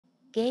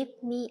Give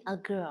me a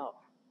girl.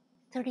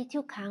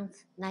 32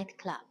 counts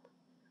nightclub.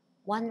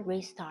 1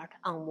 restart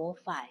on wall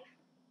 5.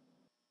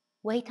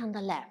 Wait on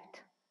the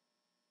left.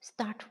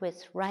 Start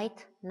with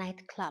right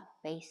nightclub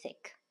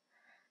basic.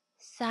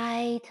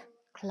 Side,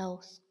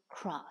 close,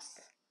 cross.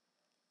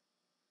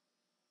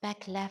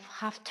 Back left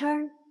half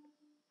turn,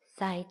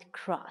 side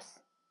cross.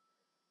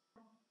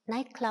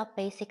 Nightclub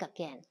basic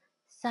again.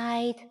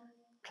 Side,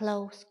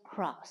 close,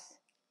 cross.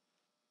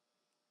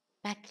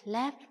 Back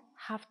left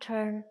half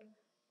turn,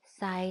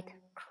 side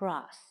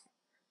cross.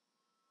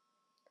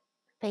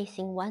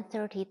 Facing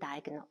 130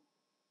 diagonal.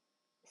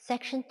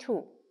 Section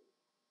 2.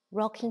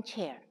 Rocking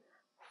chair.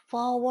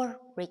 Forward,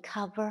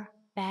 recover,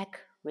 back,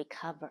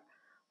 recover.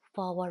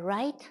 Forward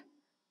right,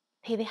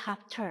 pivot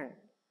half turn.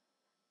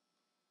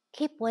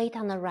 Keep weight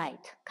on the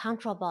right,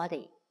 control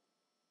body.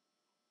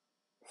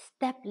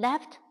 Step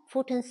left,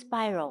 full turn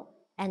spiral,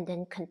 and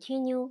then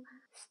continue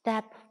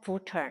step full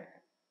turn.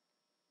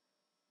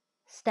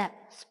 Step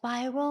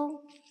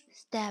spiral,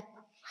 step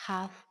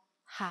half,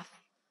 half.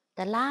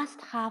 The last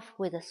half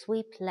with a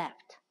sweep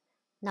left.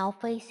 Now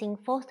facing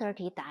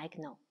 430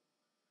 diagonal.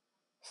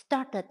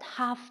 Start the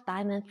half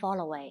diamond fall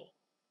away.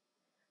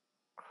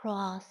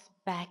 Cross,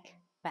 back,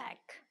 back.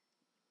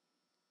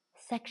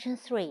 Section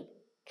 3.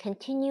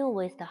 Continue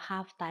with the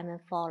half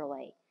diamond fall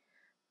away.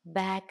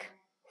 Back,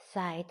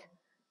 side,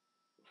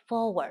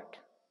 forward.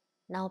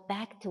 Now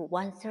back to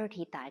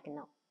 130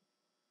 diagonal.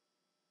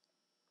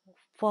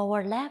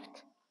 Forward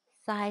left,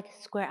 side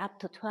square up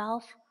to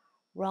 12,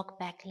 rock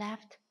back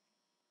left,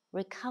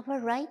 recover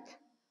right,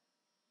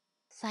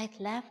 side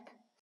left,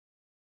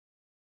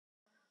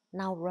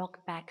 now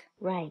rock back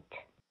right,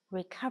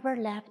 recover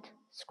left,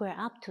 square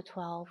up to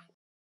 12,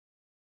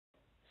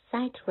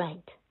 side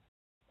right.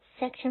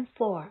 Section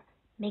 4.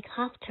 Make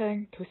half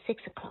turn to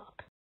 6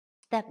 o'clock.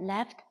 Step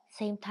left,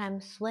 same time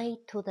sway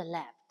to the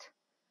left,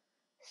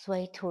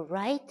 sway to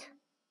right,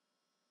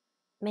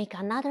 make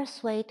another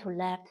sway to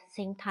left,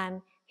 same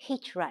time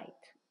hitch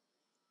right.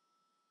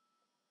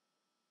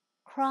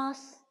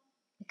 Cross,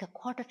 make a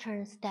quarter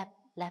turn step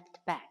left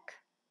back.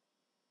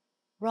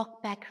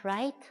 Rock back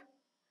right,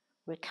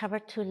 recover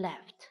to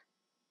left.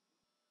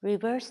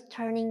 Reverse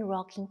turning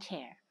rocking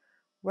chair.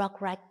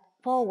 Rock right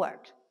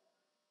forward.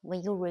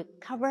 When you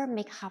recover,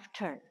 make half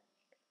turn.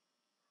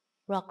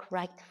 Rock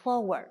right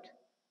forward.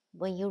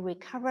 When you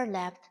recover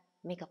left,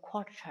 make a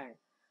quarter turn.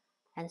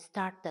 And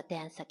start the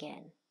dance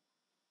again.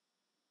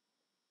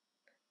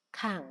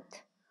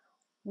 Count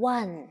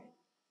 1,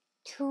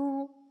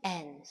 2,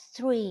 and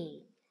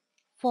 3,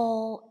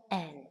 4,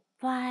 and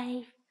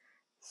 5,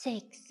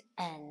 6,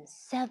 and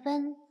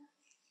 7,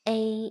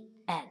 8,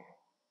 and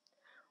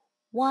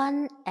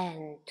 1,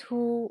 and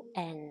 2,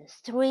 and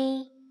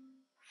 3,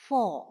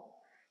 4,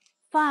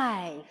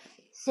 5,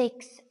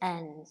 6,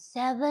 and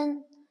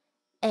 7,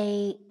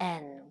 8,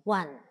 and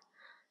 1,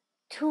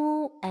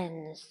 2,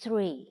 and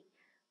 3,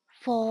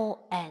 4,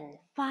 and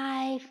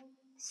 5,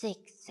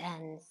 6,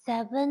 and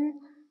 7,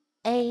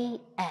 8,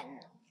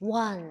 and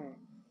 1,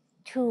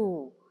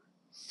 2,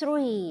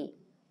 3,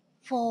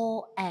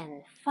 4,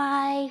 and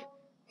 5,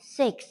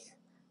 6,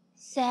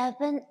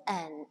 7,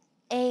 and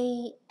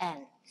 8, and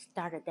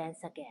start the dance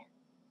again.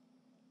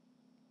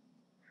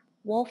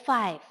 Wall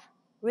 5.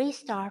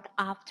 Restart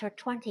after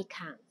 20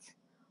 counts.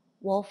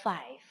 Wall 5.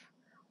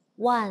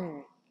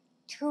 1,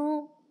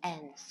 2,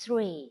 and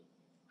 3,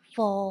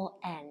 4,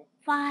 and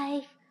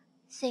 5,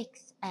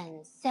 6,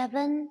 and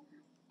 7,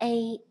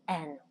 8,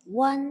 and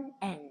 1,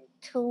 and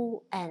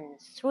 2, and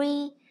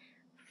 3,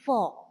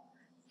 4,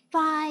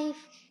 5,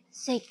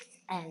 6,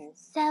 and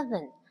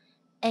 7,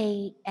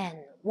 8, and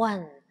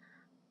 1,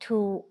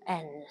 2,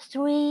 and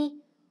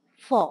 3,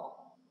 4.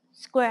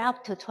 Square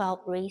up to 12,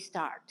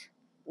 restart.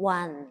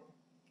 1,